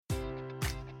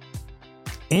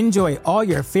Enjoy all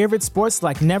your favorite sports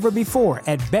like never before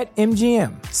at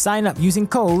BetMGM. Sign up using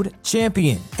code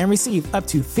CHAMPION and receive up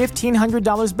to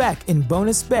 $1,500 back in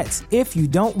bonus bets if you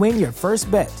don't win your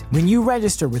first bet. When you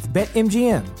register with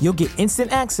BetMGM, you'll get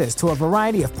instant access to a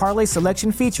variety of parlay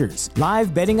selection features,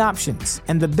 live betting options,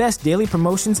 and the best daily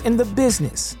promotions in the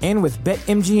business. And with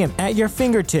BetMGM at your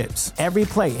fingertips, every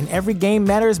play and every game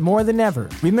matters more than ever.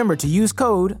 Remember to use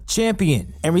code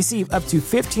CHAMPION and receive up to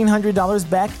 $1,500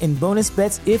 back in bonus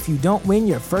bets if you don't win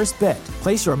your first bet.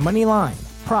 Place your money line,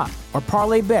 prop, or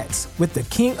parlay bets with the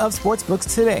king of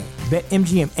sportsbooks today.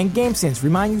 BetMGM and GameSense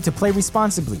remind you to play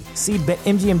responsibly. See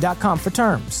BetMGM.com for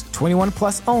terms. 21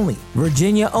 plus only.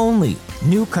 Virginia only.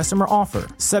 New customer offer.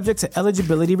 Subject to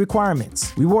eligibility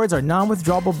requirements. Rewards are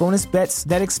non-withdrawable bonus bets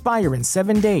that expire in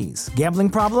 7 days. Gambling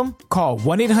problem? Call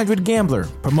 1-800-GAMBLER.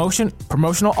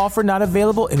 Promotional offer not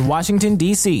available in Washington,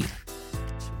 D.C.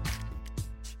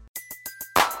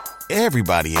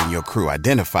 Everybody in your crew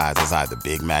identifies as either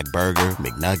Big Mac Burger,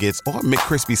 McNuggets, or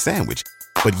McCrispy Sandwich.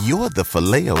 But you're the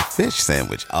Filet-O-Fish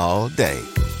Sandwich all day.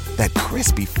 That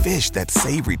crispy fish, that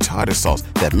savory tartar sauce,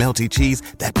 that melty cheese,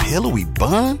 that pillowy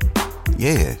bun.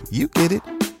 Yeah, you get it.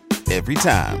 Every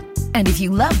time. And if you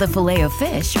love the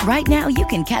Filet-O-Fish, right now you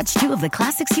can catch two of the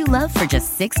classics you love for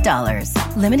just $6.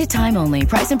 Limited time only.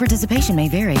 Price and participation may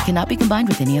vary. Cannot be combined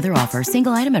with any other offer.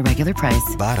 Single item at regular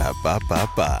price.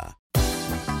 Ba-da-ba-ba-ba.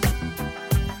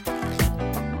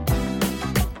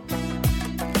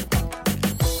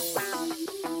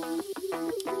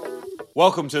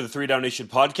 Welcome to the 3 Down Nation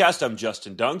podcast. I'm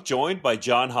Justin Dunk, joined by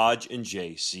John Hodge and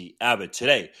J.C. Abbott.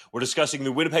 Today, we're discussing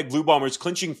the Winnipeg Blue Bombers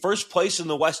clinching first place in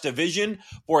the West Division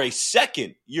for a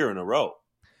second year in a row.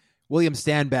 William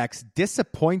Stanback's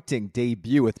disappointing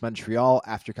debut with Montreal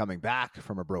after coming back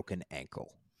from a broken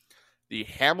ankle. The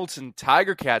Hamilton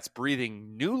Tiger Cats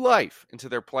breathing new life into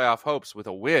their playoff hopes with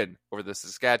a win over the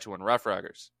Saskatchewan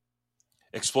Roughriders.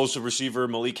 Explosive receiver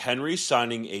Malik Henry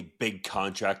signing a big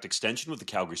contract extension with the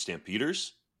Calgary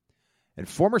Stampeders. And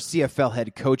former CFL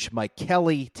head coach Mike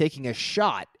Kelly taking a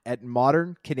shot at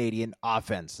modern Canadian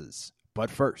offenses. But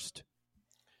first,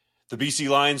 the BC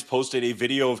Lions posted a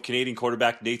video of Canadian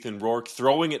quarterback Nathan Rourke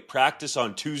throwing at practice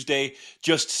on Tuesday,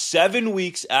 just 7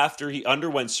 weeks after he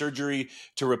underwent surgery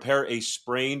to repair a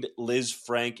sprained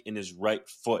Lisfranc in his right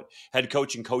foot. Head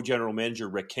coach and co-general manager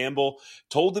Rick Campbell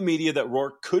told the media that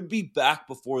Rourke could be back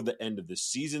before the end of the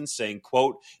season, saying,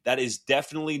 quote, "That is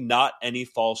definitely not any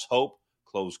false hope,"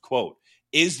 close quote.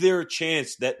 Is there a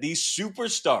chance that the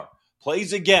superstar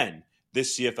plays again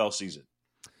this CFL season?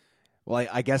 Well,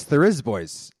 I guess there is,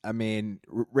 boys. I mean,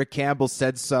 Rick Campbell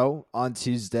said so on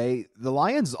Tuesday. The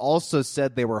Lions also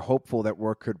said they were hopeful that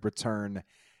Rourke could return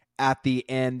at the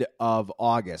end of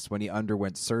August when he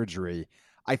underwent surgery.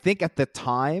 I think at the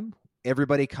time,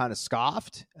 everybody kind of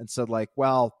scoffed and said, like,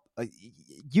 well,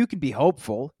 you can be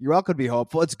hopeful. You're all going to be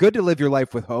hopeful. It's good to live your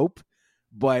life with hope,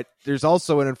 but there's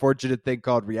also an unfortunate thing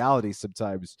called reality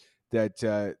sometimes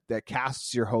that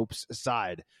casts your hopes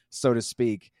aside, so to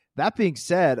speak. That being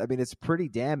said, I mean, it's pretty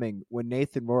damning when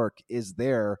Nathan Rourke is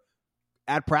there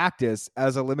at practice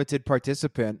as a limited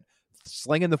participant,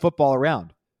 slinging the football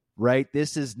around, right?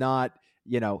 This is not,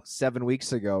 7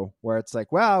 weeks ago where it's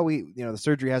like, well, the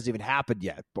surgery hasn't even happened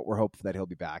yet, but we're hopeful that he'll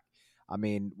be back. I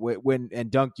mean,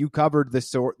 and Dunk, you covered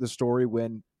the story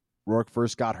when Rourke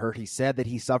first got hurt. He said that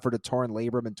he suffered a torn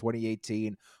labrum in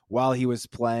 2018 while he was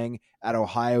playing at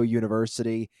Ohio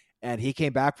University, and he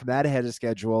came back from that ahead of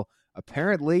schedule.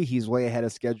 Apparently, he's way ahead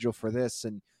of schedule for this.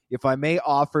 And if I may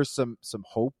offer some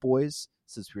hope, boys,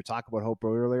 since we were talking about hope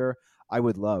earlier, I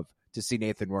would love to see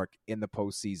Nathan Rourke in the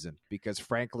postseason because,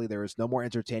 frankly, there is no more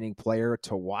entertaining player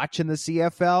to watch in the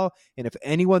CFL. And if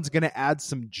anyone's going to add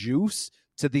some juice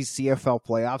to these CFL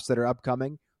playoffs that are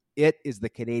upcoming, it is the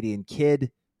Canadian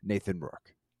kid, Nathan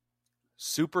Rourke.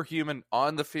 Superhuman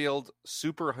on the field,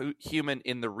 superhuman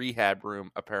in the rehab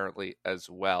room, apparently, as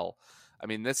well. I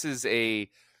mean, this is a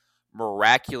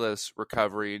miraculous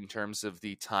recovery in terms of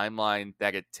the timeline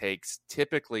that it takes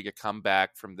typically to come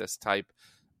back from this type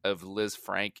of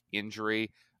Lisfranc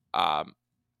injury.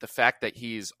 The fact that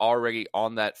he's already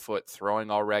on that foot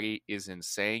throwing already is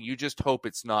insane. You just hope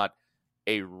it's not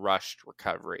a rushed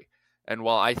recovery. And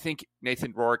while I think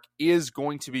Nathan Rourke is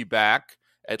going to be back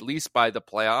at least by the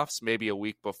playoffs, maybe a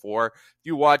week before, if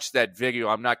you watch that video,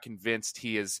 I'm not convinced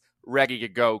he is ready to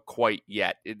go quite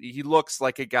yet. He looks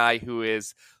like a guy who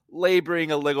is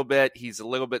laboring a little bit. He's a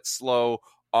little bit slow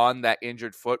on that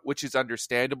injured foot, which is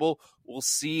understandable. We'll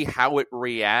see how it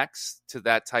reacts to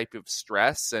that type of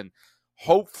stress, and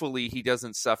hopefully he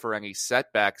doesn't suffer any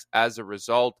setbacks as a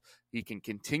result. He can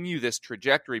continue this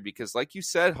trajectory because, like you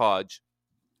said, Hodge,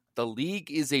 The league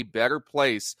is a better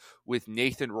place with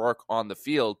Nathan Rourke on the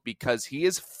field because he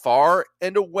is far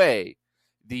and away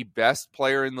the best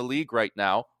player in the league right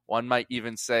now. One might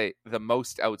even say the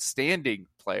most outstanding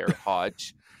player,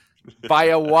 Hodge, by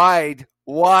a wide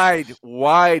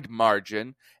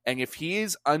margin. And if he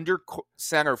is under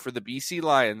center for the BC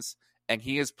Lions and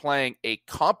he is playing a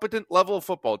competent level of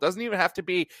football, it doesn't even have to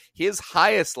be his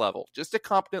highest level, just a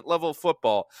competent level of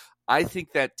football, I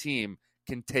think that team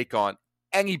can take on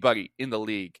anybody in the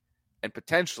league and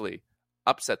potentially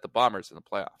upset the Bombers in the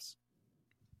playoffs.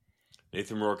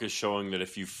 Nathan Rourke is showing that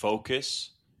if you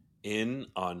focus in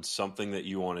on something that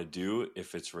you want to do,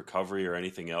 if it's recovery or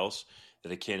anything else,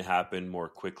 that it can happen more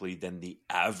quickly than the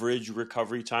average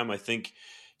recovery time. I think,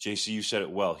 JC, you said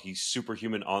it well. He's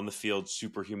superhuman on the field,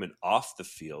 superhuman off the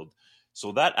field.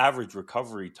 So that average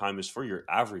recovery time is for your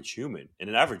average human. And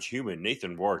an average human,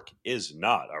 Nathan Rourke, is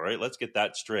not. All right, let's get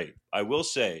that straight. I will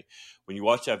say, when you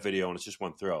watch that video and it's just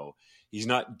one throw, he's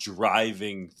not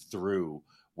driving through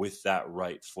with that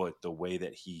right foot the way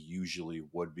that he usually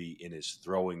would be in his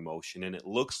throwing motion. And it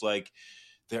looks like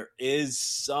there is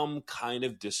some kind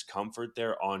of discomfort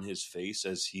there on his face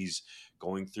as he's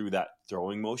going through that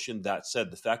throwing motion. That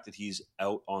said, the fact that he's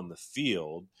out on the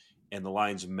field and the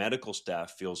Lions medical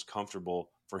staff feels comfortable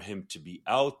for him to be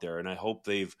out there, and I hope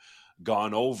they've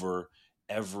gone over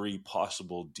every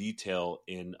possible detail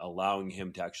in allowing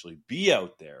him to actually be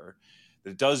out there,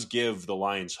 that does give the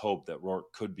Lions hope that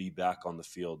Rourke could be back on the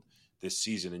field this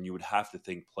season. And you would have to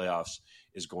think playoffs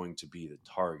is going to be the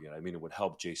target. I mean, it would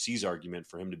help JC's argument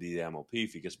for him to be the MOP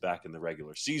if he gets back in the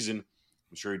regular season.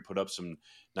 I'm sure he'd put up some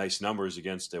nice numbers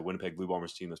against a Winnipeg Blue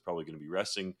Bombers team that's probably going to be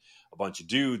resting a bunch of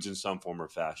dudes in some form or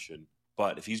fashion.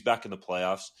 But if he's back in the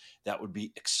playoffs, that would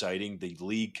be exciting. The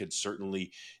league could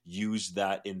certainly use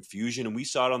that infusion. And we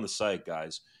saw it on the site,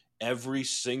 guys. Every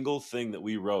single thing that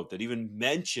we wrote that even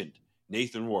mentioned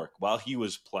Nathan Rourke while he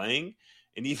was playing,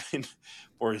 and even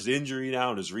for his injury now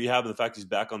and his rehab and the fact he's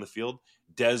back on the field,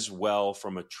 does well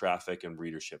from a traffic and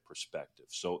readership perspective.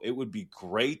 So it would be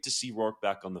great to see Rourke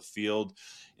back on the field.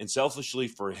 And selfishly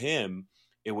for him,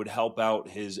 it would help out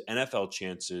his NFL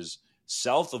chances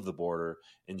south of the border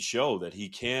and show that he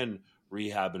can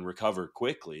rehab and recover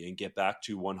quickly and get back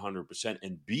to 100%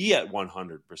 and be at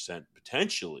 100%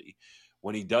 potentially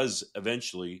when he does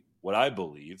eventually, what I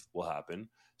believe will happen,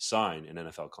 sign an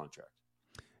NFL contract.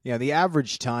 Yeah, the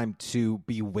average time to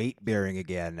be weight-bearing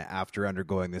again after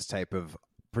undergoing this type of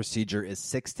procedure is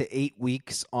 6 to 8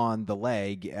 weeks on the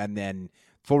leg, and then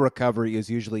full recovery is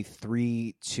usually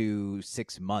 3 to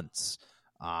 6 months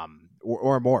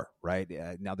or more, right?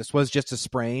 Now, this was just a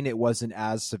sprain. It wasn't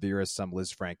as severe as some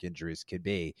Lisfranc injuries could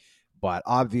be, but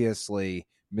obviously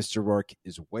Mr. Rourke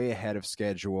is way ahead of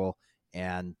schedule,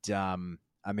 and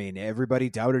I mean, everybody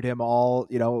doubted him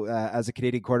as a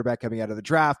Canadian quarterback coming out of the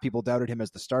draft. People doubted him as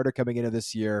the starter coming into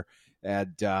this year.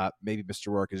 And maybe Mr.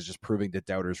 Rourke is just proving the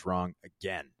doubters wrong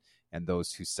again. And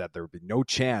those who said there would be no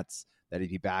chance that he'd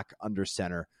be back under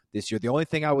center this year. The only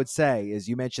thing I would say is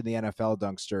you mentioned the NFL,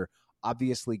 Dunkster.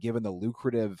 Obviously, given the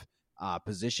lucrative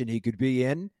position he could be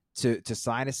in to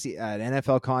sign an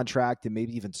NFL contract and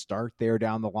maybe even start there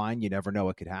down the line, you never know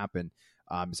what could happen.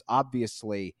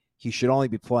 Obviously, he should only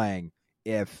be playing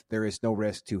if there is no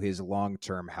risk to his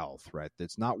long-term health, right?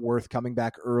 It's not worth coming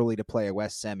back early to play a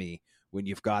West Semi when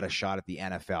you've got a shot at the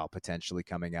NFL potentially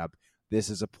coming up.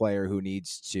 This is a player who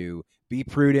needs to be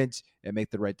prudent and make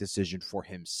the right decision for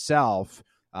himself,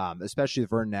 especially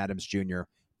Vernon Adams Jr.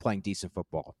 playing decent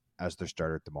football as their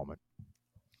starter at the moment.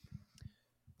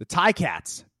 The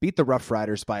Ticats beat the Rough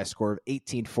Riders by a score of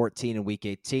 18-14 in Week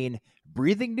 18,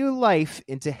 breathing new life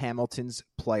into Hamilton's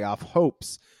playoff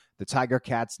hopes. The Tiger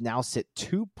Cats now sit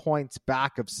 2 points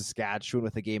back of Saskatchewan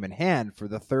with a game in hand for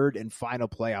the third and final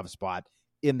playoff spot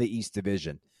in the East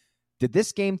Division. Did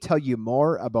this game tell you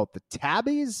more about the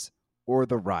Tabbies or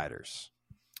the Riders?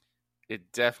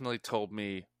 It definitely told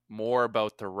me more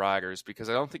about the Riders because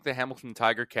I don't think the Hamilton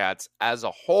Tiger Cats as a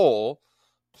whole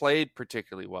played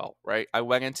particularly well, right? I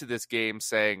went into this game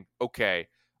saying, okay,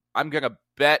 I'm going to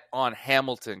bet on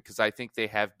Hamilton because I think they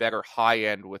have better high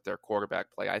end with their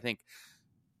quarterback play. I think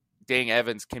Dane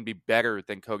Evans can be better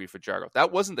than Cody Fajardo.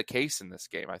 That wasn't the case in this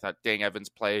game. I thought Dane Evans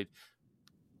played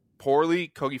poorly.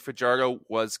 Cody Fajardo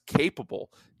was capable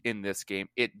in this game.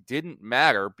 It didn't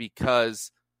matter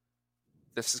because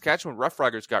the Saskatchewan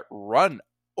Roughriders got run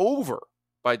over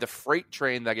by the freight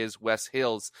train that is Wes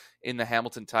Hills in the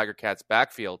Hamilton Tiger Cats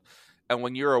backfield. And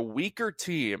when you're a weaker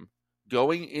team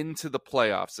going into the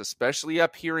playoffs, especially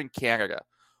up here in Canada,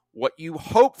 what you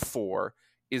hope for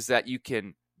is that you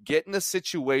can get in a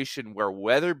situation where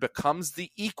weather becomes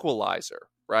the equalizer,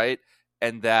 right?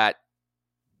 And that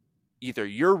Either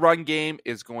your run game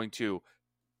is going to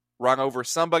run over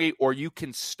somebody, or you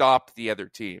can stop the other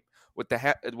team. What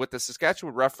the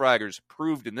Saskatchewan Roughriders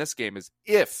proved in this game is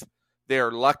if they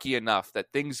are lucky enough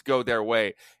that things go their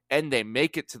way and they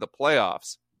make it to the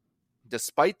playoffs,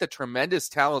 despite the tremendous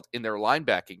talent in their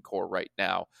linebacking core right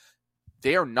now,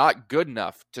 they are not good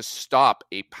enough to stop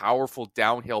a powerful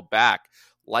downhill back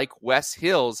like Wes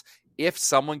Hills if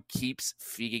someone keeps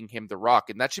feeding him the rock.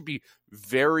 And that should be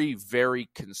very, very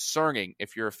concerning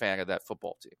if you're a fan of that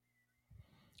football team.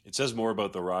 It says more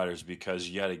about the Riders because,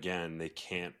 yet again, they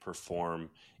can't perform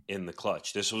in the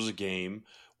clutch. This was a game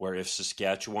where if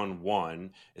Saskatchewan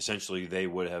won, essentially they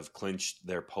would have clinched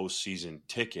their postseason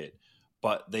ticket,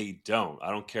 but they don't.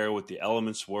 I don't care what the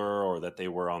elements were or that they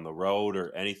were on the road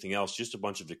or anything else, just a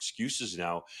bunch of excuses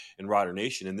now in Rider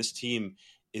Nation. And this team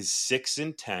is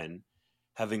 6-10,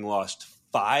 having lost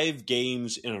 5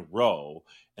 games in a row.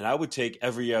 And I would take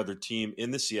every other team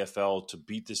in the CFL to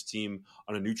beat this team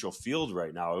on a neutral field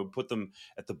right now. I would put them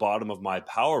at the bottom of my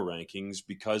power rankings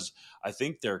because I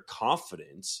think their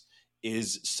confidence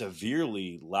is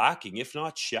severely lacking, if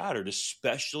not shattered,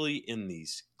 especially in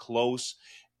these close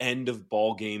end of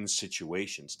ball game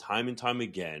situations. Time and time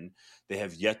again, they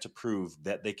have yet to prove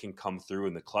that they can come through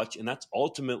in the clutch. And that's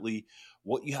ultimately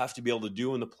what you have to be able to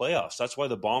do in the playoffs. That's why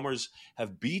the Bombers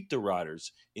have beat the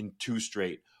Riders in 2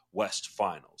 straight West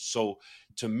finals. So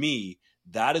to me,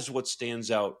 that is what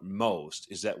stands out most,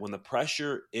 is that when the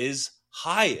pressure is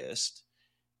highest,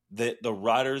 that the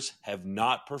Riders have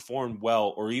not performed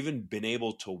well or even been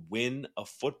able to win a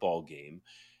football game,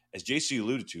 as JC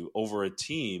alluded to, over a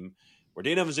team where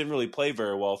Dane Evans didn't really play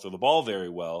very well, throw the ball very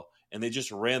well, and they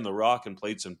just ran the rock and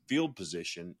played some field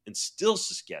position, and still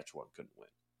Saskatchewan couldn't win.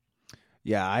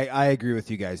 Yeah, I agree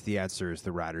with you guys. The answer is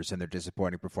the Riders and their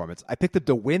disappointing performance. I picked them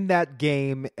to win that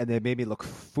game, and they made me look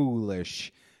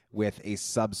foolish with a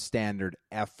substandard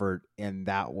effort in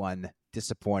that one.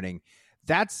 Disappointing.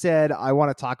 That said, I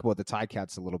want to talk about the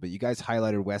Ticats a little bit. You guys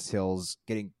highlighted Wes Hills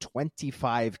getting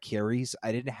 25 carries.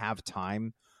 I didn't have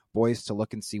time, boys, to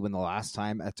look and see when the last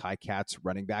time a Ticats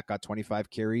running back got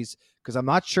 25 carries, because I'm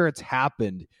not sure it's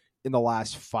happened in the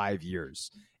last 5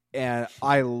 years. And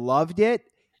I loved it,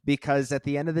 because at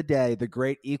the end of the day, the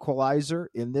great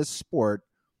equalizer in this sport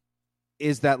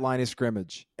is that line of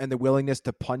scrimmage and the willingness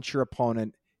to punch your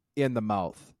opponent in the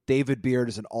mouth. David Beard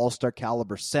is an all-star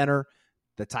caliber center.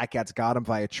 The Ticats got him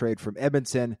via trade from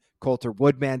Edmonton. Coulter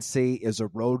Woodmansee is a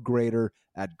road grader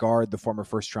at guard, the former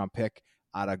first-round pick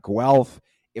out of Guelph.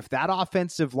 If that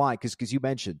offensive line, because you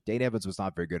mentioned Dane Evans was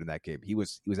not very good in that game. He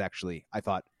was actually, I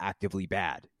thought, actively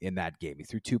bad in that game. He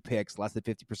threw 2 picks, less than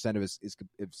 50% of his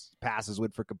passes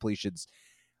went for completions.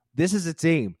 This is a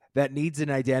team that needs an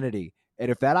identity. And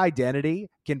if that identity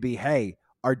can be, hey,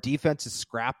 our defense is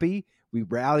scrappy, we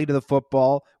rally to the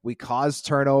football, we cause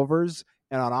turnovers,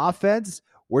 and on offense,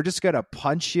 we're just going to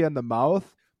punch you in the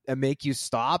mouth and make you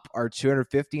stop our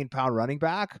 215-pound running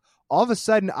back, all of a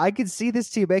sudden, I can see this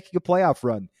team making a playoff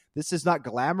run. This is not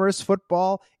glamorous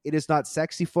football. It is not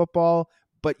sexy football,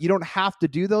 but you don't have to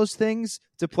do those things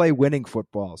to play winning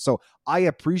football. So I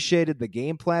appreciated the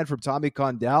game plan from Tommy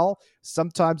Condell.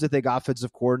 Sometimes I think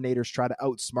offensive coordinators try to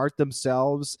outsmart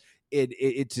themselves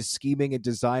into scheming and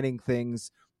designing things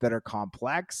that are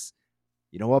complex.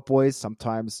 You know what, boys?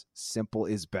 Sometimes simple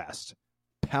is best.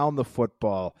 Pound the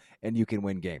football, and you can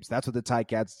win games. That's what the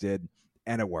Ticats did,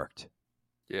 and it worked.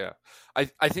 Yeah.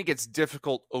 I think it's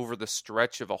difficult over the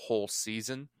stretch of a whole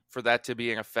season for that to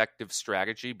be an effective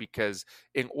strategy, because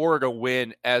in order to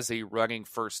win as a running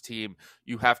first team,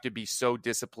 you have to be so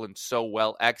disciplined, so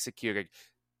well executed.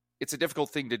 It's a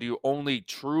difficult thing to do. Only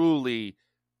truly,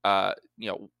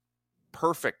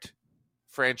 perfect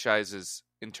franchises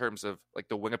in terms of like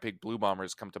the Winnipeg Blue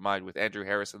Bombers come to mind with Andrew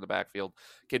Harris in the backfield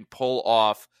can pull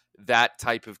off that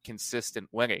type of consistent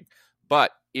winning.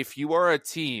 But if you are a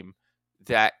team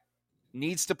that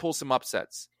needs to pull some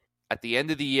upsets at the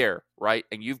end of the year, right?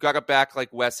 And you've got a back like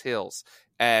Wes Hills,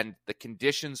 and the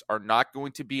conditions are not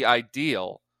going to be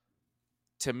ideal.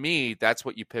 To me, that's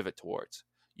what you pivot towards.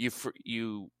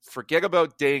 You forget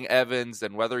about Dane Evans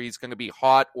and whether he's going to be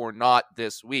hot or not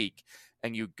this week,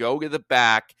 and you go to the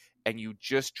back and you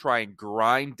just try and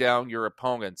grind down your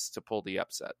opponents to pull the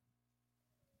upset.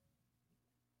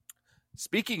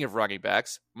 Speaking of running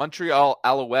backs, Montreal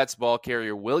Alouettes ball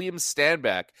carrier William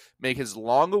Stanback made his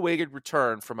long-awaited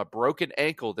return from a broken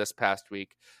ankle this past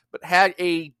week, but had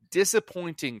a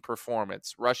disappointing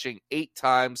performance, rushing 8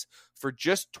 times for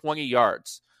just 20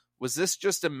 yards. Was this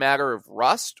just a matter of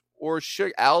rust, or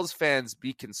should Als fans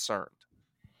be concerned?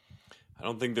 I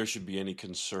don't think there should be any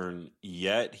concern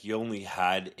yet. He only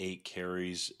had 8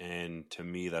 carries, and to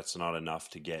me, that's not enough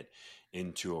to get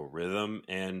into a rhythm.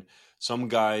 And some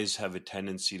guys have a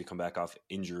tendency to come back off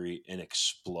injury and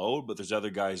explode, but there's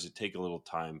other guys that take a little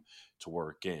time to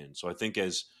work in. So I think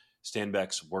as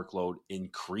Stanback's workload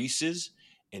increases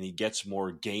and he gets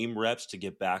more game reps to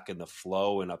get back in the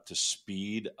flow and up to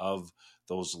speed of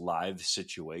those live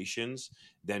situations,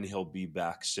 then he'll be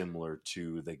back similar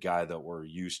to the guy that we're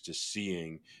used to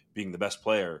seeing being the best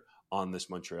player on this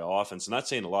Montreal offense. And that's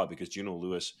saying a lot because Gino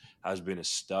Lewis has been a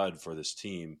stud for this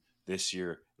team this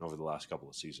year and over the last couple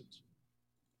of seasons.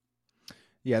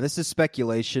 Yeah, this is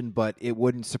speculation, but it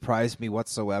wouldn't surprise me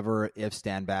whatsoever if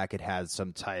Stanback had had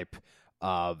some type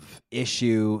of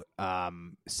issue,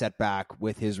 setback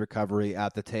with his recovery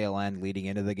at the tail end leading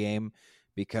into the game,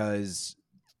 because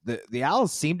the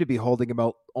Owls seem to be holding him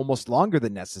out almost longer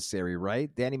than necessary, right?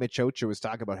 Danny Machocha was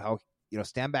talking about how,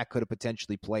 Stanback could have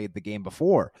potentially played the game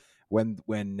before when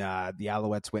the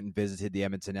Alouettes went and visited the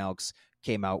Edmonton Elks,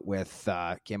 came out with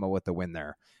the win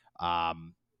there.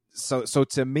 So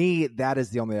to me, that is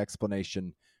the only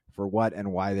explanation for what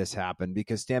and why this happened,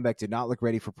 because Stanback did not look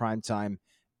ready for prime time.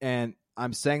 And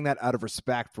I'm saying that out of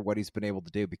respect for what he's been able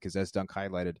to do, because as Dunk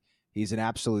highlighted, he's an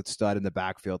absolute stud in the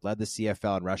backfield, led the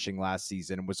CFL in rushing last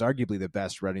season, and was arguably the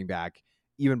best running back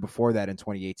even before that in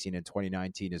 2018 and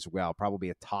 2019 as well. Probably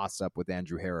a toss-up with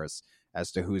Andrew Harris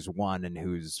as to who's one and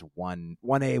who's 1A,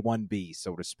 1B,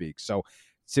 so to speak. So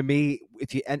to me,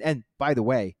 and by the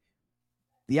way,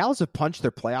 the Owls have punched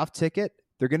their playoff ticket.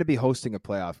 They're going to be hosting a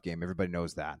playoff game. Everybody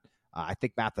knows that. I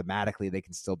think mathematically they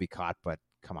can still be caught, but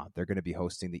come on, they're going to be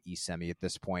hosting the East Semi at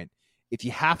this point. If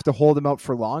you have to hold them out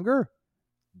for longer,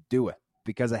 do it,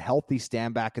 because a healthy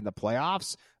Stanback in the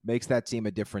playoffs makes that team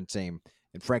a different team.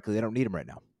 And frankly, they don't need him right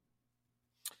now.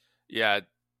 Yeah,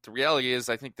 the reality is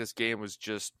I think this game was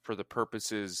just for the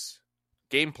purposes,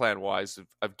 game plan-wise,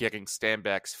 of getting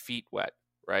Stanback's feet wet,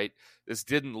 right? This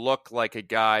didn't look like a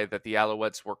guy that the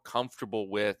Alouettes were comfortable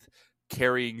with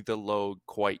carrying the load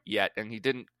quite yet, and he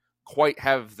didn't quite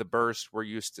have the burst we're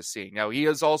used to seeing. Now, he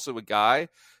is also a guy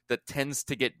that tends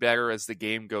to get better as the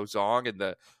game goes on, and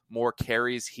the more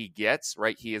carries he gets,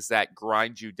 right? He is that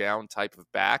grind you down type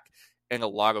of back in a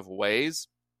lot of ways.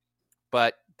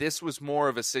 But this was more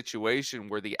of a situation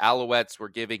where the Alouettes were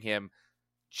giving him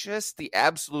just the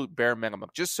absolute bare minimum,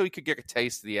 just so he could get a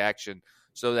taste of the action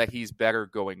so that he's better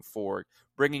going forward,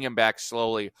 bringing him back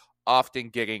slowly, often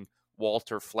getting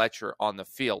Walter Fletcher on the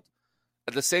field.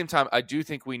 At the same time, I do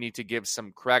think we need to give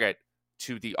some credit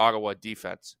to the Ottawa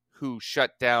defense, who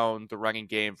shut down the running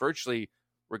game virtually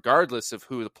regardless of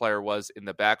who the player was in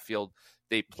the backfield.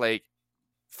 They played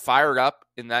fired up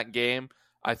in that game.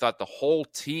 I thought the whole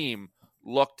team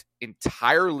looked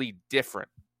entirely different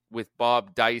with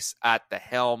Bob Dice at the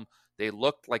helm. They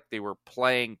looked like they were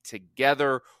playing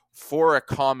together for a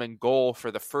common goal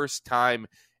for the first time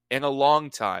in a long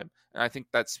time. And I think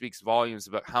that speaks volumes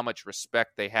about how much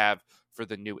respect they have for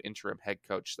the new interim head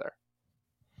coach there.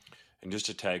 And just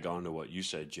to tag on to what you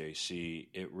said, JC,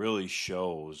 it really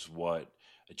shows what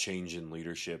a change in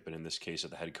leadership, and in this case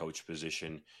at the head coach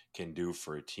position, can do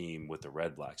for a team with the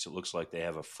Red Blacks. It looks like they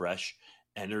have a fresh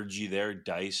energy there.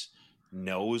 Dice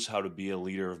knows how to be a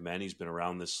leader of men. He's been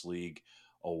around this league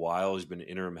a while. He's been an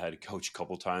interim head coach a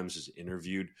couple times, has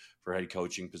interviewed for head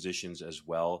coaching positions as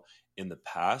well in the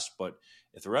past. But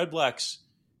if the Red Blacks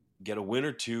get a win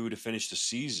or two to finish the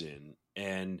season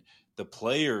and the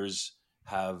players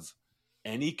have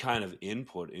any kind of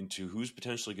input into who's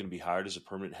potentially going to be hired as a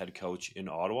permanent head coach in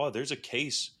Ottawa, there's a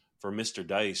case for Mr.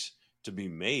 Dice to be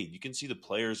made. You can see the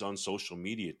players on social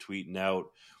media tweeting out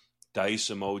Dice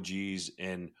emojis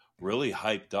and really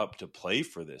hyped up to play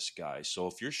for this guy. So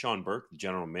if you're Sean Burke, the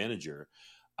general manager,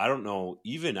 I don't know,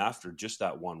 even after just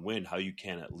that one win, how you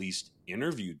can at least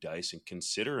interview Dice and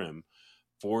consider him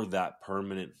for that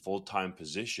permanent full-time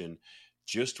position.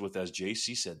 Just with, as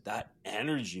JC said, that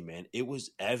energy, man, it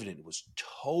was evident. It was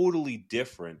totally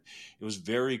different. It was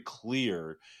very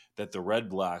clear that the Red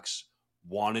Blacks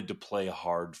wanted to play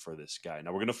hard for this guy.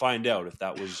 Now, we're going to find out if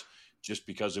that was just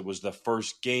because it was the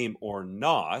first game or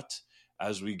not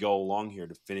as we go along here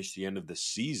to finish the end of the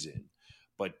season.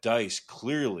 But Dice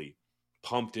clearly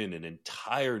pumped in an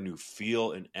entire new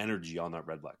feel and energy on that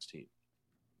Red Blacks team.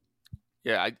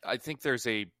 Yeah, I think there's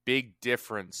a big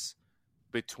difference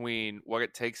between what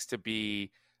it takes to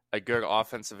be a good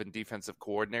offensive and defensive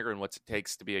coordinator and what it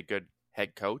takes to be a good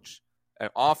head coach. And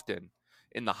often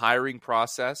in the hiring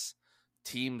process,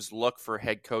 teams look for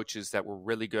head coaches that were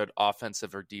really good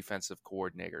offensive or defensive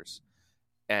coordinators.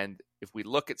 And if we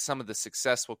look at some of the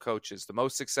successful coaches, the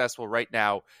most successful right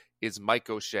now is Mike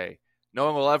O'Shea. No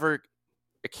one will ever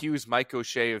accuse Mike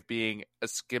O'Shea of being a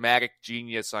schematic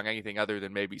genius on anything other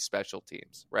than maybe special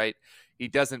teams, right? He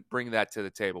doesn't bring that to the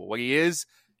table. What he is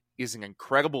an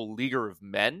incredible leader of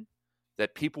men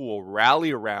that people will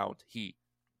rally around. He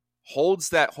holds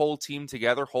that whole team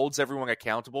together, holds everyone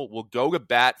accountable, will go to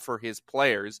bat for his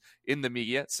players in the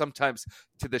media, sometimes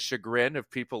to the chagrin of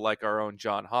people like our own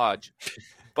John Hodge.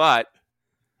 But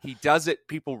he does it.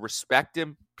 People respect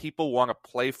him. People want to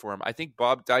play for him. I think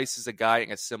Bob Dice is a guy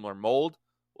in a similar mold.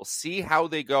 We'll see how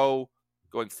they go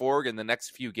going forward in the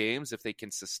next few games, if they can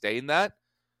sustain that.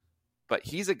 But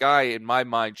he's a guy, in my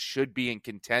mind, should be in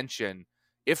contention,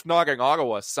 if not in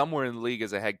Ottawa, somewhere in the league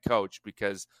as a head coach,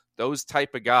 because those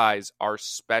type of guys are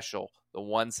special, the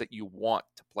ones that you want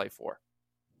to play for.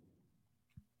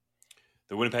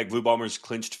 The Winnipeg Blue Bombers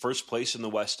clinched first place in the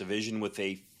West Division with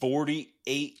a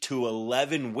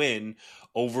 48-11 win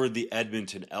over the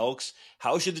Edmonton Elks.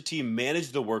 How should the team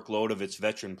manage the workload of its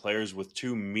veteran players with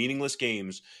 2 meaningless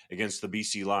games against the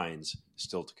BC Lions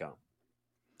still to come?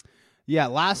 Yeah,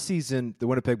 last season, the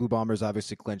Winnipeg Blue Bombers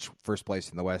obviously clinched first place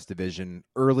in the West Division.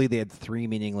 Early, they had 3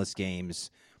 meaningless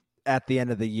games at the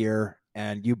end of the year,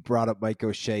 and you brought up Mike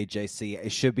O'Shea, JC.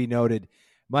 It should be noted,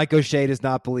 Mike O'Shea does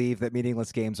not believe that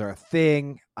meaningless games are a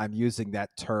thing. I'm using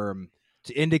that term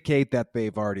to indicate that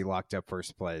they've already locked up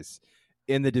first place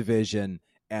in the division,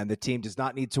 and the team does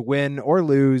not need to win or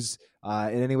lose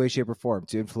in any way, shape, or form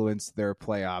to influence their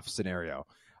playoff scenario.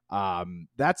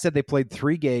 That said, they played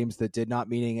 3 games that did not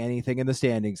mean anything in the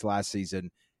standings last season,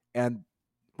 and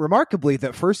remarkably,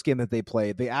 that first game that they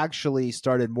played, they actually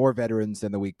started more veterans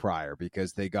than the week prior,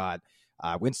 because they got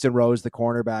Winston Rose, the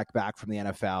cornerback, back from the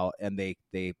NFL, and they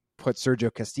put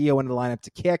Sergio Castillo into the lineup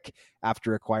to kick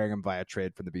after acquiring him via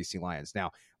trade from the BC Lions. Now,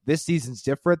 this season's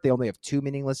different. They only have 2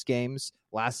 meaningless games.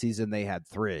 Last season, they had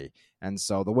 3. And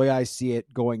so the way I see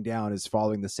it going down is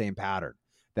following the same pattern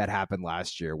that happened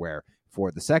last year, where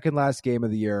for the second last game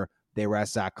of the year, they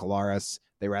rest Zach Collaros.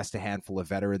 They rest a handful of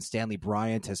veterans. Stanley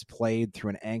Bryant has played through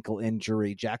an ankle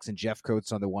injury. Jackson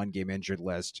Jeffcoat's on the 1-game injured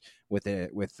list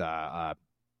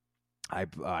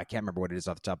I can't remember what it is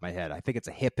off the top of my head. I think it's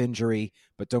a hip injury,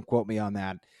 but don't quote me on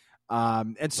that.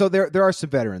 And so there are some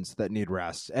veterans that need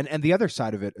rest. And the other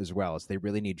side of it as well is they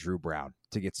really need Drew Brown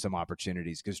to get some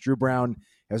opportunities, because Drew Brown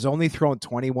has only thrown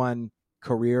 21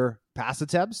 career pass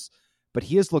attempts, but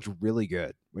he has looked really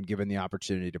good when given the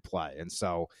opportunity to play. And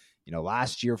so,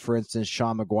 last year, for instance,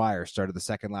 Sean McGuire started the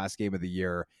second last game of the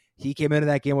year. He came into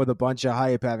that game with a bunch of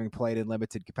hype, having played in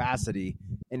limited capacity,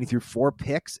 and he threw 4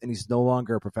 picks, and he's no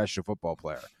longer a professional football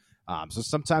player. So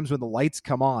sometimes when the lights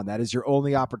come on, that is your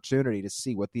only opportunity to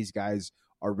see what these guys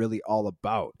are really all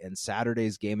about. And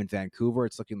Saturday's game in Vancouver,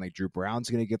 it's looking like Drew Brown's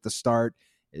going to get the start.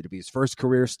 It'll be his first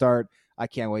career start. I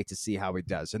can't wait to see how he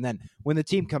does. And then when the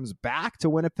team comes back to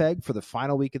Winnipeg for the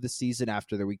final week of the season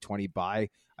after their Week 20 bye,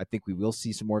 I think we will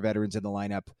see some more veterans in the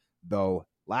lineup, though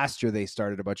last year they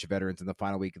started a bunch of veterans in the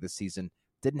final week of the season,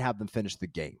 didn't have them finish the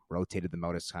game, rotated them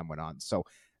out as time went on. So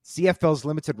CFL's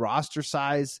limited roster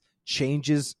size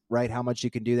changes, right? How much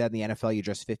you can do that. In the NFL, you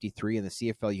dress 53. In the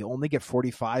CFL, you only get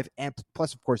 45. And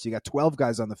plus, of course, you got 12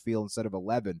 guys on the field instead of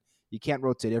 11. You can't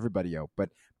rotate everybody out. But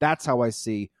that's how I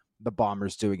see the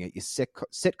Bombers doing it. You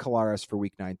sit Collaros for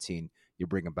Week 19. You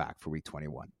bring him back for Week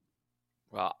 21.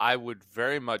 Well, I would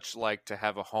very much like to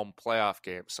have a home playoff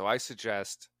game. So I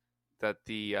suggest that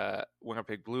the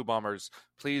Winnipeg Blue Bombers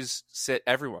please sit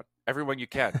everyone you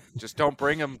can. Just don't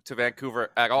bring them to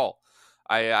Vancouver at all.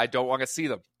 I don't want to see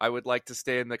them. I would like to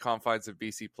stay in the confines of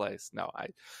BC Place. No,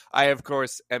 I of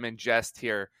course am in jest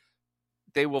here.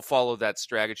 They will follow that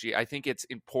strategy. I think it's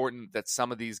important that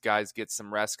some of these guys get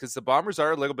some rest, because the Bombers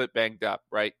are a little bit banged up,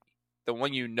 right? The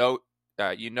one you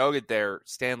noted there,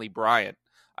 Stanley Bryant,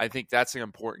 I think that's an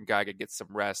important guy to get some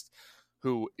rest,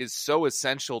 who is so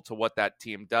essential to what that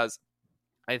team does.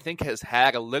 I think has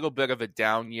had a little bit of a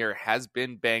down year, has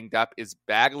been banged up, is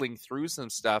battling through some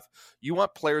stuff. You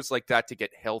want players like that to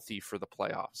get healthy for the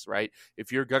playoffs, right?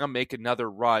 If you're going to make another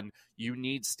run, you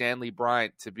need Stanley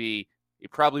Bryant to be, he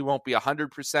probably won't be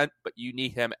 100%, but you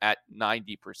need him at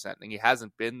 90%. And he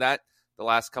hasn't been that the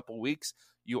last couple of weeks.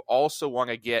 You also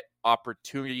want to get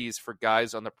opportunities for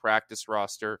guys on the practice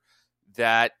roster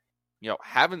that,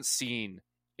 haven't seen,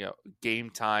 game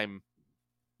time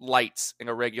lights in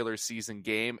a regular season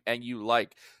game, and you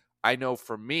like. I know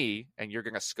for me, and you're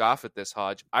going to scoff at this,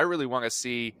 Hodge, I really want to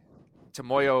see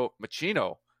Tomoyo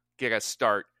Machino get a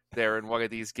start there in one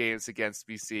of these games against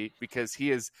BC, because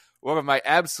he is one of my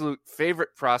absolute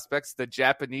favorite prospects, the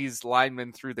Japanese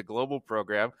lineman through the global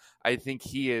program. I think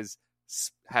he has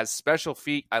special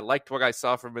feet. I liked what I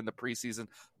saw from him in the preseason.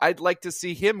 I'd like to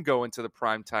see him go into the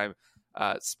primetime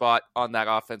spot on that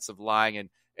offensive line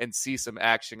and see some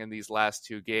action in these last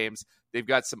 2 games. They've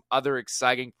got some other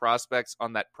exciting prospects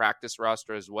on that practice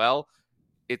roster as well.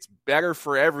 It's better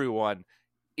for everyone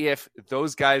if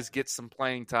those guys get some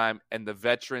playing time and the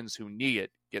veterans who need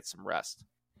it get some rest.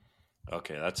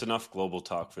 Okay, that's enough global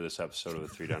talk for this episode of the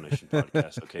 3 Down Nation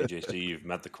podcast. Okay, JC, you've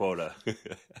met the quota.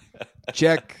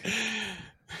 Check.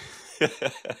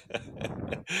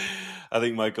 I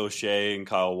think Mike O'Shea and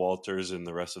Kyle Walters and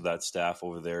the rest of that staff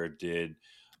over there did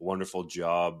a wonderful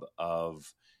job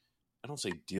of, I don't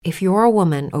say deal. If you're a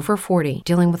woman over 40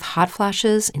 dealing with hot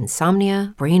flashes,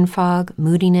 insomnia, brain fog,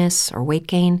 moodiness, or weight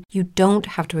gain, you don't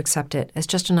have to accept it as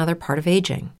just another part of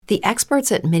aging. The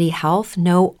experts at MIDI Health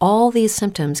know all these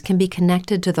symptoms can be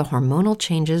connected to the hormonal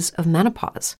changes of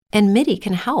menopause. And MIDI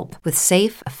can help with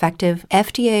safe, effective,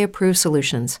 FDA-approved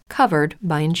solutions covered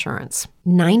by insurance.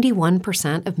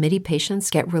 91% of MIDI patients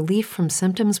get relief from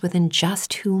symptoms within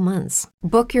just 2 months.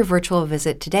 Book your virtual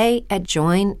visit today at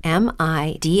joinmidi.com.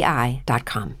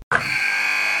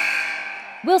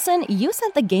 Wilson, you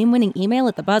sent the game-winning email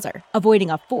at the buzzer, avoiding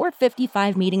a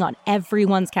 4:55 meeting on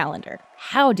everyone's calendar.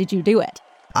 How did you do it?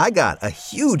 I got a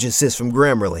huge assist from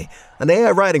Grammarly, an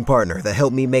AI writing partner that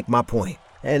helped me make my point.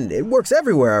 And it works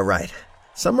everywhere I write.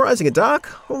 Summarizing a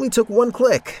doc only took 1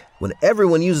 click. When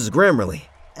everyone uses Grammarly,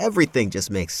 everything just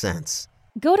makes sense.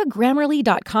 Go to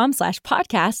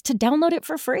Grammarly.com/podcast to download it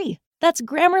for free. That's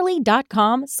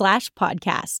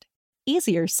Grammarly.com/podcast.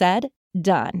 Easier said,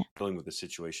 done. Dealing with the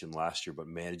situation last year, but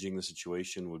managing the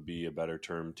situation would be a better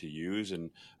term to use. And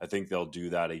I think they'll do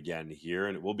that again here.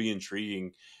 And it will be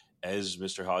intriguing, as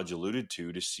Mr. Hodge alluded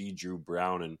to see Drew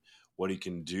Brown and what he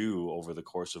can do over the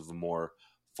course of a more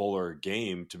fuller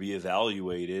game to be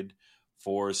evaluated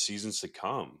for seasons to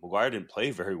come. McGuire didn't play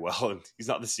very well, and he's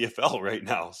not in the CFL right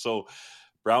now. So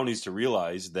Brown needs to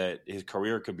realize that his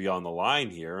career could be on the line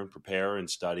here and prepare and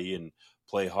study and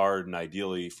play hard, and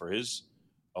ideally for his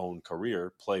own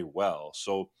career, play well.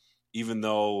 So even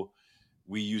though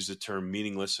we use the term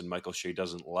meaningless and Michael Shea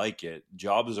doesn't like it,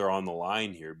 jobs are on the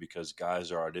line here because guys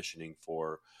are auditioning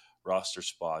for roster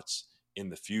spots in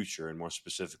the future, and more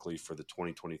specifically for the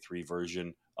 2023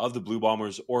 version of the Blue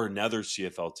Bombers or another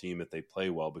CFL team if they play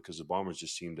well, because the Bombers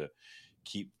just seem to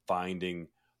keep finding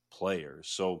players.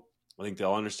 So I think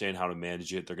they'll understand how to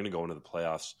manage it. They're going to go into the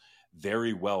playoffs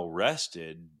very well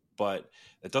rested, but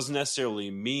that doesn't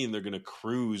necessarily mean they're going to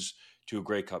cruise to a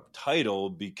Grey Cup title,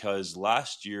 because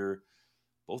last year,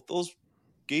 both those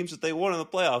games that they won in the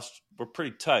playoffs were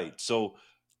pretty tight. So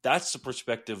that's the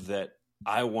perspective that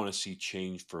I want to see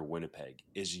change for Winnipeg,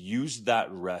 is use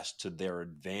that rest to their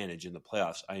advantage in the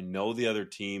playoffs. I know the other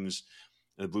teams,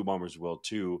 and the Blue Bombers will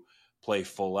too, play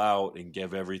full out and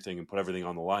give everything and put everything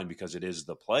on the line because it is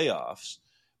the playoffs.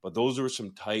 But those were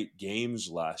some tight games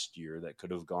last year that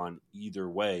could have gone either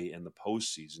way in the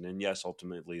postseason. And yes,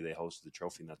 ultimately they hosted the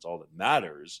trophy, and that's all that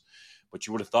matters. But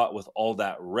you would have thought with all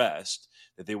that rest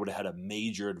that they would have had a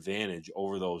major advantage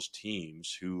over those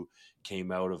teams who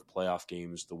came out of playoff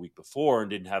games the week before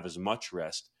and didn't have as much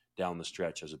rest down the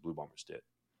stretch as the Blue Bombers did.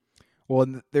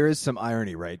 Well, there is some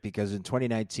irony, right? Because in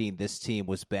 2019, this team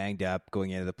was banged up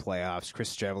going into the playoffs.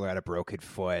 Chris Streveler had a broken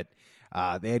foot.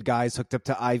 They had guys hooked up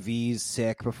to IVs,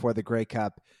 sick before the Grey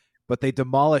Cup, but they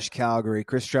demolished Calgary.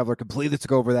 Chris Streveler completely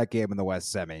took over that game in the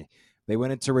West Semi. They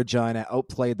went into Regina,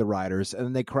 outplayed the Riders, and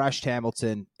then they crushed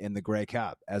Hamilton in the Grey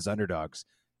Cup as underdogs.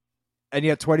 And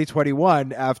yet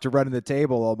 2021, after running the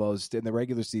table almost in the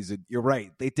regular season, you're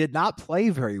right, they did not play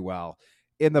very well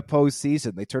in the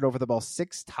postseason. They turned over the ball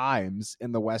 6 times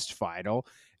in the West Final,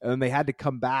 and then they had to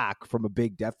come back from a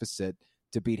big deficit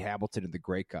to beat Hamilton in the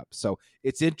Grey Cup. So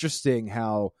it's interesting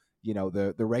how, you know,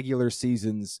 the regular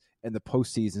seasons and the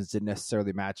postseasons didn't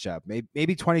necessarily match up.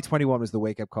 Maybe 2021 was the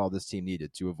wake-up call this team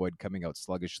needed to avoid coming out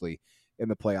sluggishly in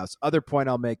the playoffs. Other point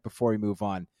I'll make before we move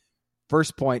on.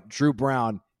 First point, Drew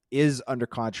Brown is under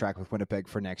contract with Winnipeg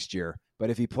for next year.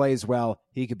 But if he plays well,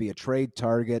 he could be a trade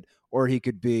target, or he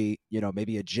could be, you know,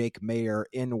 maybe a Jake Mayer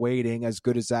in waiting, as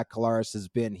good as Zach Collaros has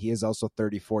been. He is also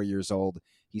 34 years old.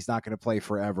 He's not going to play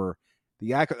forever.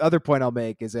 The other point I'll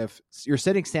make is if you're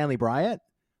sitting Stanley Bryant,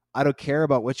 I don't care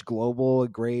about which global,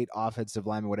 great offensive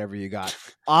lineman, whatever you got.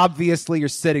 Obviously, you're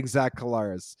sitting Zach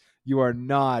Collaros. You are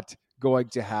not going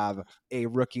to have a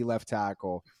rookie left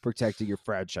tackle protecting your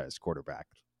franchise quarterback.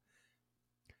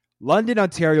 London,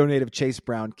 Ontario native Chase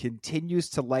Brown continues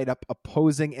to light up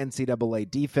opposing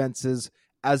NCAA defenses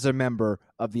as a member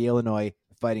of the Illinois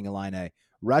Fighting Illini,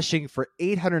 rushing for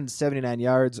 879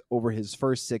 yards over his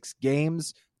first 6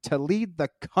 games to lead the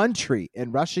country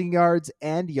in rushing yards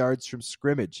and yards from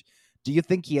scrimmage. Do you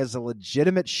think he has a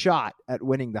legitimate shot at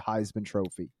winning the Heisman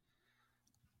Trophy?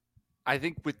 I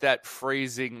think with that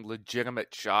phrasing,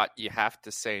 legitimate shot, you have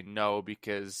to say no,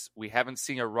 because we haven't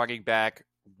seen a running back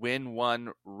win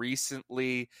one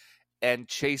recently, and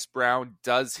Chase Brown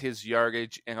does his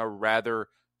yardage in a rather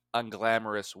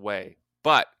unglamorous way.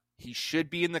 But he should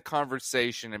be in the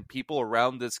conversation, and people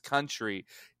around this country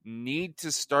need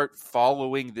to start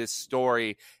following this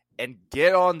story and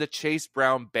get on the Chase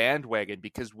Brown bandwagon,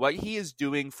 because what he is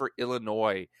doing for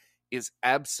Illinois is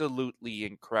absolutely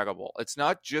incredible. It's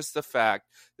not just the fact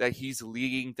that he's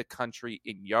leading the country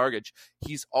in yardage.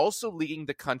 He's also leading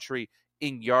the country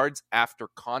in yards after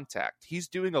contact. He's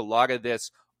doing a lot of this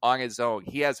on his own.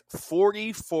 He has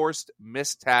 40 forced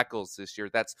missed tackles this year.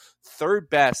 That's third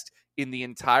best in the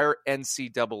entire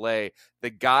NCAA. The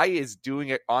guy is doing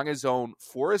it on his own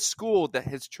for a school that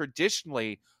has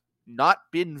traditionally not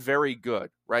been very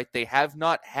good, right? They have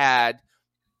not had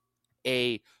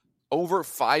a over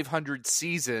 500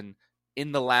 season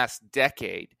in the last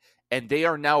decade, and they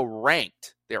are now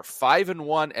ranked. They're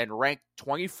 5-1 and ranked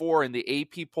 24 in the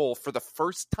AP poll for the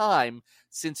first time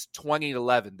since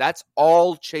 2011. That's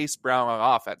all Chase Brown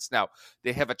on offense. Now,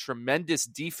 they have a tremendous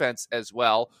defense as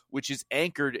well, which is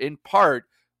anchored in part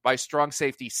by strong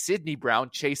safety Sidney Brown,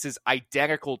 Chase's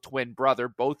identical twin brother.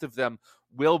 Both of them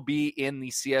will be in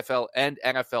the CFL and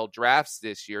NFL drafts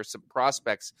this year. Some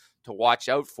prospects to watch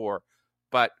out for.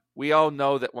 But we all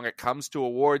know that when it comes to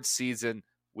awards season,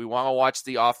 we want to watch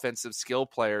the offensive skill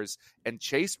players, and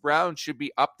Chase Brown should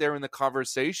be up there in the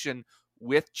conversation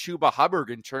with Chuba Hubbard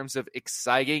in terms of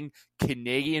exciting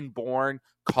Canadian-born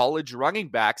college running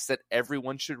backs that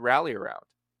everyone should rally around.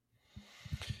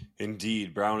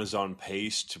 Indeed, Brown is on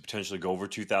pace to potentially go over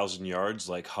 2,000 yards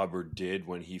like Hubbard did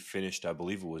when he finished, I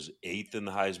believe it was 8th in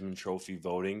the Heisman Trophy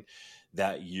voting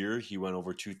that year. He went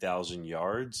over 2,000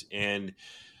 yards, and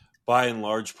by and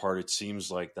large part, it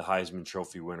seems like the Heisman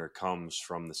Trophy winner comes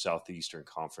from the Southeastern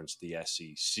Conference, the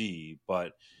SEC.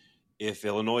 But if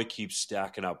Illinois keeps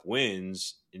stacking up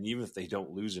wins, and even if they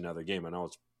don't lose another game, I know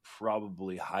it's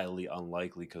probably highly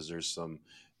unlikely because there's some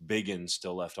big ins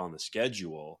still left on the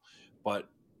schedule. But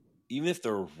even if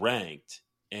they're ranked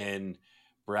and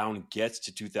Brown gets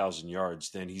to 2,000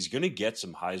 yards, then he's going to get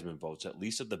some Heisman votes, at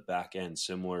least at the back end,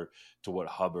 similar to what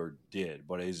Hubbard did.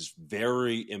 But it is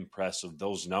very impressive.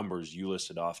 Those numbers you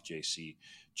listed off, JC,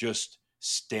 just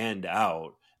stand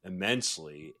out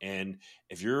immensely. And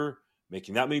if you're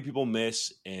making that many people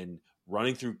miss and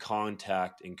running through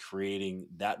contact and creating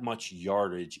that much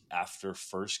yardage after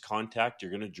first contact,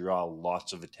 you're going to draw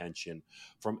lots of attention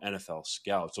from NFL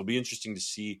scouts. So it'll be interesting to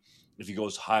see if he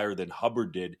goes higher than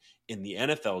Hubbard did in the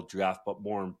NFL draft. But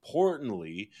more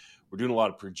importantly, we're doing a lot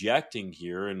of projecting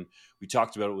here, and we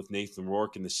talked about it with Nathan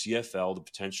Rourke in the CFL, the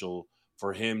potential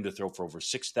for him to throw for over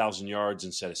 6,000 yards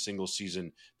and set a single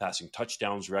season passing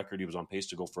touchdowns record. He was on pace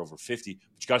to go for over 50,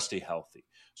 but you got to stay healthy.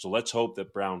 So let's hope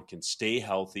that Brown can stay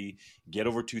healthy, get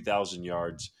over 2,000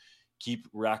 yards, keep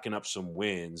racking up some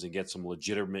wins, and get some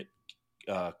legitimate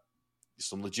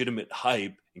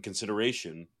hype and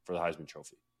consideration for the Heisman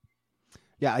Trophy.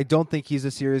 Yeah, I don't think he's a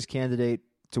serious candidate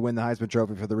to win the Heisman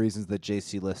Trophy for the reasons that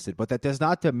JC listed, but that does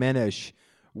not diminish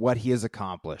what he has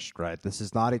accomplished, right? This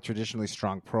is not a traditionally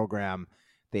strong program.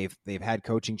 They've had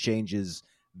coaching changes.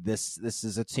 This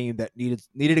is a team that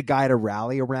needed a guy to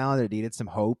rally around. It needed some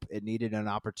hope. It needed an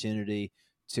opportunity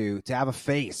to have a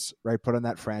face, right, put on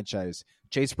that franchise.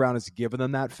 Chase Brown has given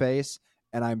them that face,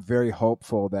 and I'm very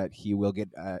hopeful that he will get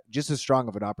just as strong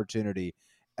of an opportunity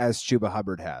as Chuba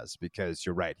Hubbard has, because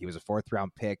you're right. He was a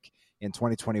 4th-round pick in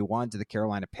 2021 to the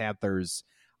Carolina Panthers.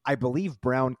 I believe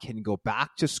Brown can go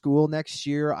back to school next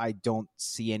year. I don't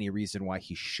see any reason why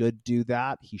he should do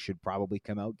that. He should probably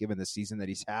come out given the season that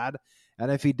he's had.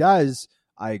 And if he does,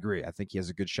 I agree. I think he has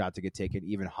a good shot to get taken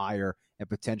even higher and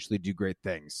potentially do great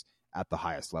things at the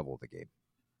highest level of the game.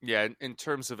 Yeah, in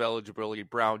terms of eligibility,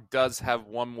 Brown does have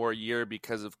one more year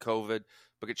because of COVID,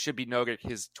 but it should be noted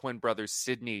his twin brother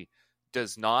Sidney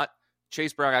does not.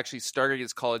 Chase Brown actually started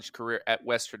his college career at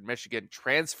Western Michigan,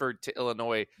 transferred to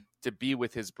Illinois to be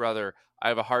with his brother. I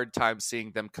have a hard time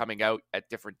seeing them coming out at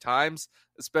different times,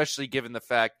 especially given the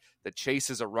fact that Chase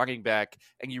is a running back,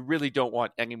 and you really don't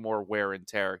want any more wear and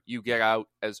tear. You get out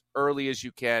as early as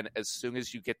you can, as soon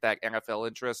as you get that NFL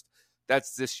interest.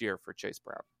 That's this year for Chase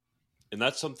Brown. And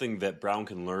that's something that Brown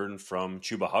can learn from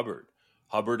Chuba Hubbard.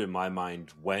 Hubbard, in my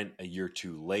mind, went a year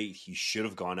too late. He should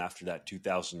have gone after that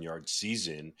 2,000-yard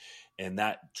season, and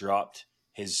that dropped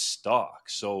his stock.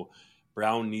 So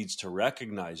Brown needs to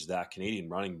recognize that, Canadian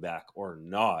running back or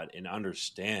not, and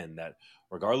understand that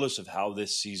regardless of how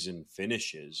this season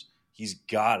finishes, he's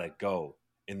got to go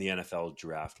in the NFL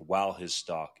draft while his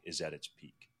stock is at its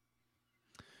peak.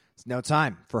 It's now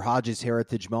time for Hodges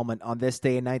Heritage Moment. On this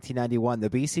day in 1991,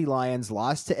 the BC Lions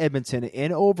lost to Edmonton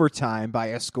in overtime by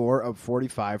a score of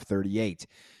 45-38.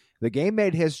 The game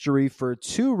made history for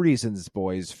two reasons,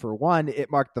 boys. For one, it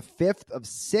marked the fifth of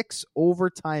 6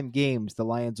 overtime games the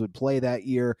Lions would play that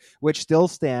year, which still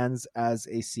stands as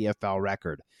a CFL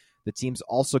record. The teams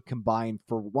also combined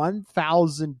for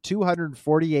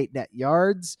 1,248 net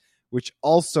yards, which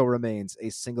also remains a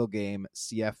single-game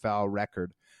CFL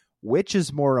record. Which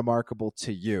is more remarkable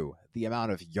to you, the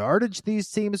amount of yardage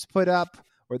these teams put up,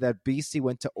 or that BC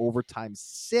went to overtime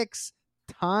 6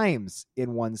 times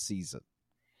in one season?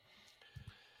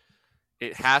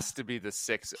 It has to be the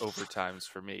 6 overtimes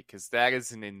for me, because that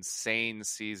is an insane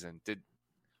season.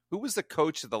 Who was the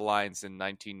coach of the Lions in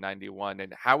 1991,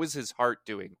 and how is his heart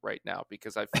doing right now?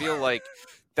 Because I feel like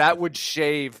that would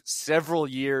shave several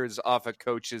years off a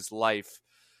coach's life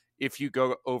if you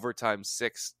go overtime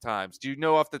 6 times. Do you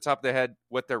know off the top of the head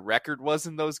what their record was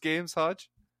in those games, Hodge?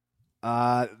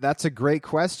 That's a great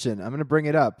question. I'm going to bring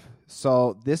it up.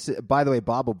 So this, by the way,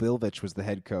 Bob Obilovich was the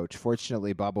head coach.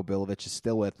 Fortunately, Bob Obilovich is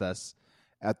still with us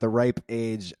at the ripe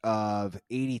age of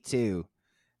 82.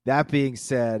 That being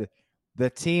said, the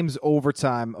team's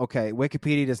overtime, okay,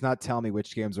 Wikipedia does not tell me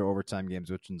which games are overtime games,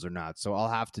 which ones are not. So I'll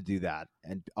have to do that.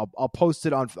 And I'll post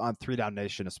it on 3 Down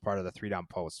Nation as part of the 3 Down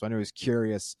post. So anyone's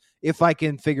curious if I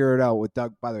can figure it out with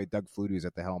Doug, by the way, Doug Flutie was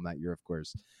at the helm that year, of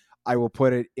course. I will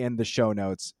put it in the show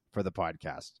notes for the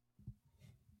podcast.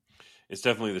 It's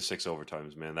definitely the 6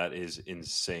 overtimes, man. That is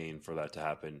insane for that to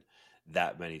happen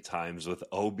that many times with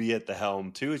Obi at the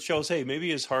helm too. It shows, hey, maybe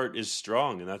his heart is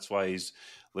strong and that's why he's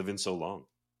living so long.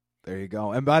 There you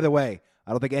go. And by the way,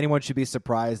 I don't think anyone should be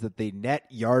surprised that the net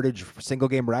yardage single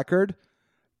game record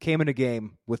came in a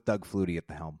game with Doug Flutie at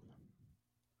the helm.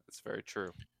 That's very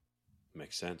true.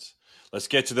 Makes sense. Let's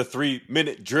get to the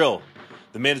 3-minute drill.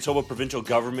 The Manitoba provincial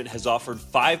government has offered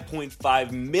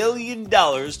 $5.5 million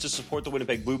to support the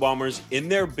Winnipeg Blue Bombers in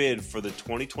their bid for the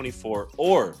 2024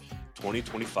 or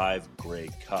 2025 Grey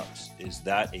Cups. Is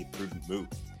that a prudent move?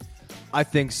 I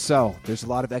think so. There's a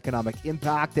lot of economic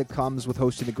impact that comes with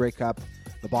hosting the Grey Cup.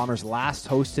 The Bombers last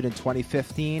hosted in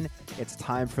 2015. It's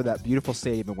time for that beautiful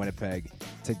stadium in Winnipeg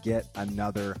to get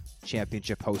another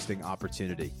championship hosting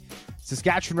opportunity.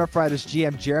 Saskatchewan Roughriders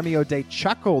GM Jeremy O'Day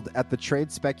chuckled at the trade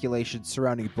speculation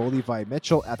surrounding Bo Levi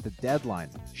Mitchell at the deadline.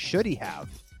 Should he have?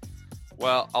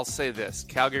 Well, I'll say this.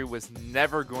 Calgary was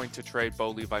never going to trade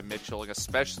Bo Levi Mitchell,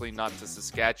 especially not to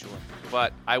Saskatchewan.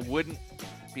 But I wouldn't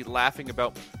be laughing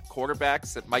about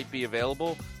quarterbacks that might be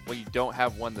available when you don't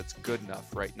have one that's good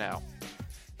enough right now.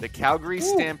 The Calgary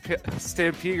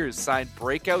Stampeders signed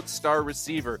breakout star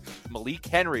receiver Malik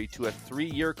Henry to a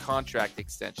 3-year contract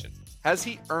extension. Has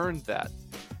he earned that?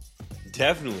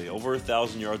 Definitely. Over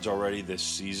 1,000 yards already this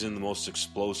season. The most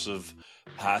explosive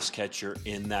pass catcher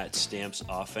in that Stamps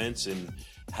offense, and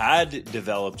had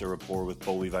developed a rapport with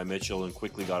Bo Levi Mitchell and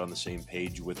quickly got on the same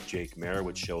page with Jake Maier,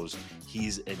 which shows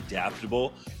he's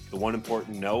adaptable. The one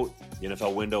important note, the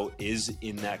NFL window is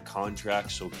in that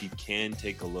contract, so he can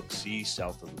take a look-see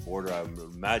south of the border. I would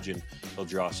imagine he'll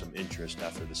draw some interest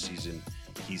after the season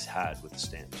he's had with the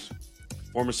Stamps.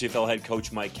 Former CFL head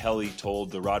coach Mike Kelly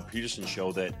told the Rod Peterson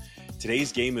Show that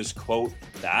today's game is, quote,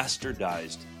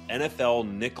 bastardized NFL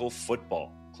nickel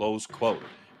football, close quote.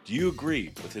 Do you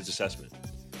agree with his assessment?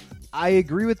 I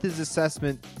agree with his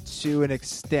assessment to an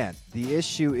extent. The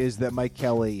issue is that Mike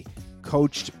Kelly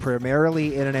coached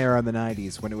primarily in an era in the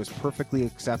 90s when it was perfectly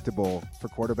acceptable for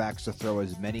quarterbacks to throw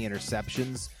as many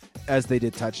interceptions as they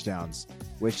did touchdowns,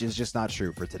 which is just not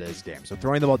true for today's game. So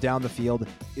throwing the ball down the field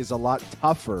is a lot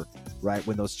tougher, right,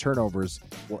 when those turnovers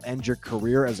will end your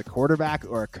career as a quarterback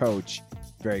or a coach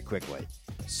very quickly.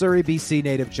 Surrey, BC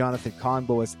native Jonathan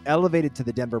Kongbo was elevated to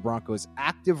the Denver Broncos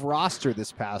active roster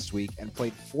this past week and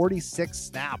played 46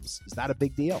 snaps. Is that a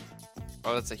big deal?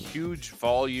 Oh, that's a huge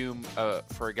volume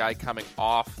for a guy coming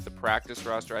off the practice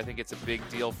roster. I think it's a big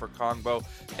deal for Kongbo.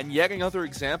 And yet another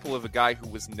example of a guy who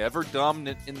was never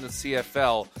dominant in the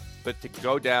CFL, but to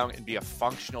go down and be a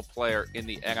functional player in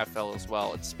the NFL as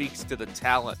well. It speaks to the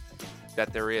talent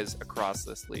that there is across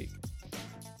this league.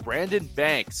 Brandon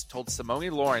Banks told Simone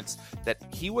Lawrence that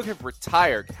he would have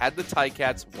retired had the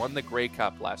Ticats won the Grey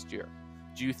Cup last year.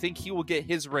 Do you think he will get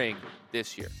his ring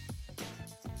this year?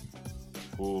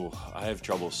 Ooh, I have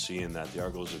trouble seeing that. The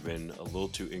Argos have been a little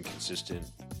too inconsistent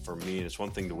for me. And it's one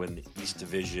thing to win the East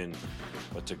Division,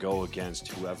 but to go against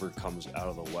whoever comes out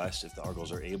of the West, if the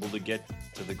Argos are able to get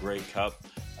to the Grey Cup,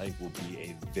 I think will be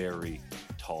a very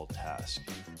tall task.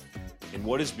 In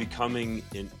what is becoming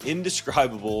an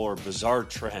indescribable or bizarre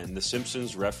trend, The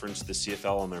Simpsons referenced the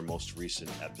CFL on their most recent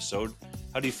episode.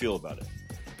 How do you feel about it?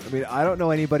 I mean, I don't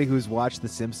know anybody who's watched The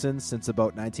Simpsons since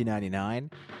about 1999,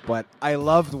 but I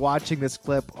loved watching this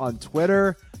clip on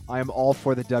Twitter. I am all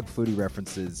for the Doug Flutie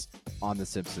references on The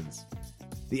Simpsons.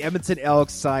 The Edmonton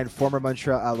Elks signed former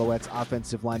Montreal Alouettes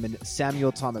offensive lineman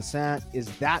Samuel Thomasin. Is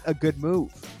that a good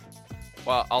move?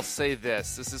 Well, I'll say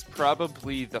this. This is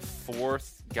probably the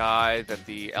fourth guy that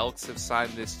the Elks have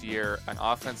signed this year, an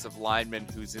offensive lineman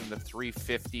who's in the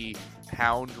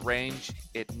 350-pound range.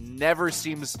 It never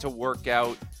seems to work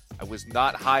out. I was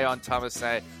not high on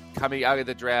Thomasin coming out of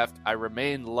the draft. I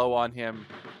remain low on him.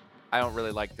 I don't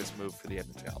really like this move for the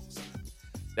Edmonton Elks.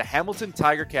 The Hamilton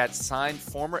Tiger Cats signed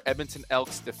former Edmonton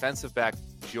Elks defensive back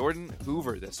Jordan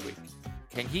Hoover this week.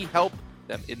 Can he help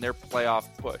them in their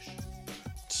playoff push?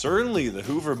 Certainly, the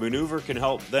Hoover maneuver can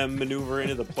help them maneuver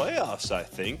into the playoffs, I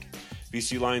think.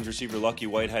 BC Lions receiver Lucky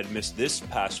Whitehead missed this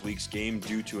past week's game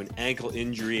due to an ankle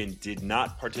injury and did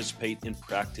not participate in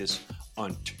practice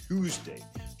on Tuesday.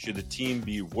 Should the team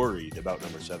be worried about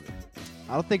number 7?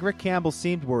 I don't think Rick Campbell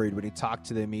seemed worried when he talked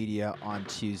to the media on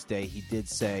Tuesday. He did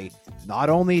say not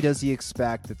only does he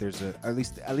expect that there's at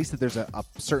least that there's a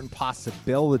certain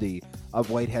possibility of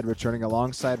Whitehead returning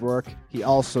alongside Rourke, he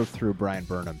also threw Brian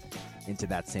Burnham into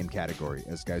that same category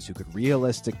as guys who could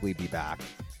realistically be back.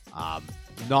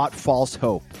 Not false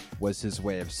hope was his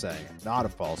way of saying it. Not a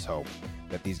false hope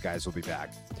that these guys will be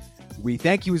back. We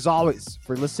thank you as always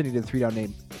for listening to the Three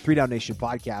Down Nation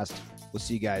podcast. We'll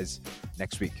see you guys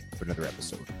next week for another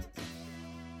episode.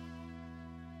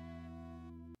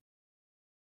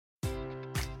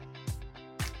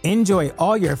 Enjoy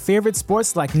all your favorite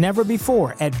sports like never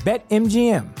before at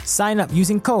BetMGM. Sign up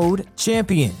using code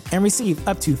CHAMPION and receive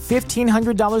up to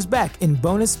 $1,500 back in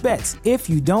bonus bets if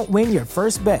you don't win your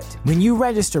first bet. When you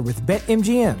register with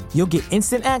BetMGM, you'll get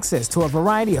instant access to a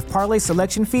variety of parlay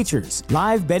selection features,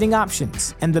 live betting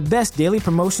options, and the best daily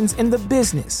promotions in the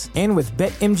business. And with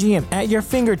BetMGM at your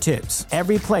fingertips,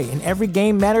 every play and every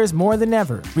game matters more than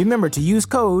ever. Remember to use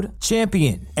code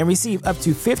CHAMPION and receive up to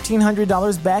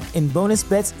 $1,500 back in bonus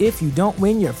bets if you don't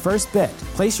win your first bet.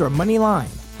 Place your money line,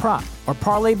 prop, or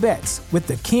parlay bets with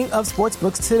the king of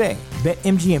sportsbooks today.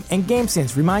 BetMGM and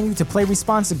GameSense remind you to play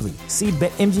responsibly. See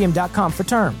BetMGM.com for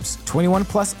terms. 21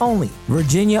 plus only.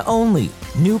 Virginia only.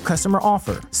 New customer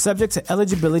offer. Subject to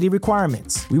eligibility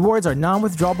requirements. Rewards are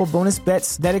non-withdrawable bonus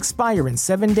bets that expire in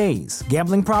 7 days.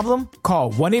 Gambling problem?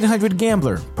 Call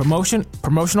 1-800-GAMBLER.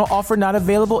 Promotional offer not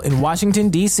available in Washington,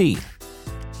 D.C.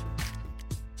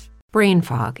 Brain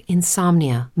fog,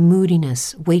 insomnia,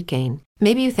 moodiness, weight gain.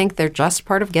 Maybe you think they're just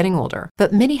part of getting older,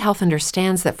 but MIDI Health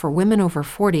understands that for women over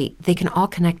 40, they can all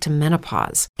connect to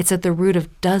menopause. It's at the root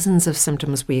of dozens of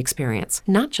symptoms we experience,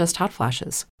 not just hot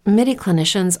flashes. MIDI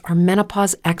clinicians are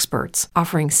menopause experts,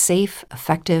 offering safe,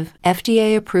 effective,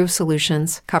 FDA-approved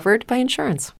solutions covered by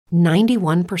insurance.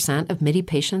 91% of MIDI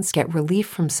patients get relief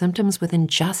from symptoms within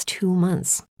just 2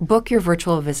 months. Book your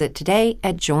virtual visit today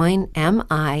at joinmidi.com.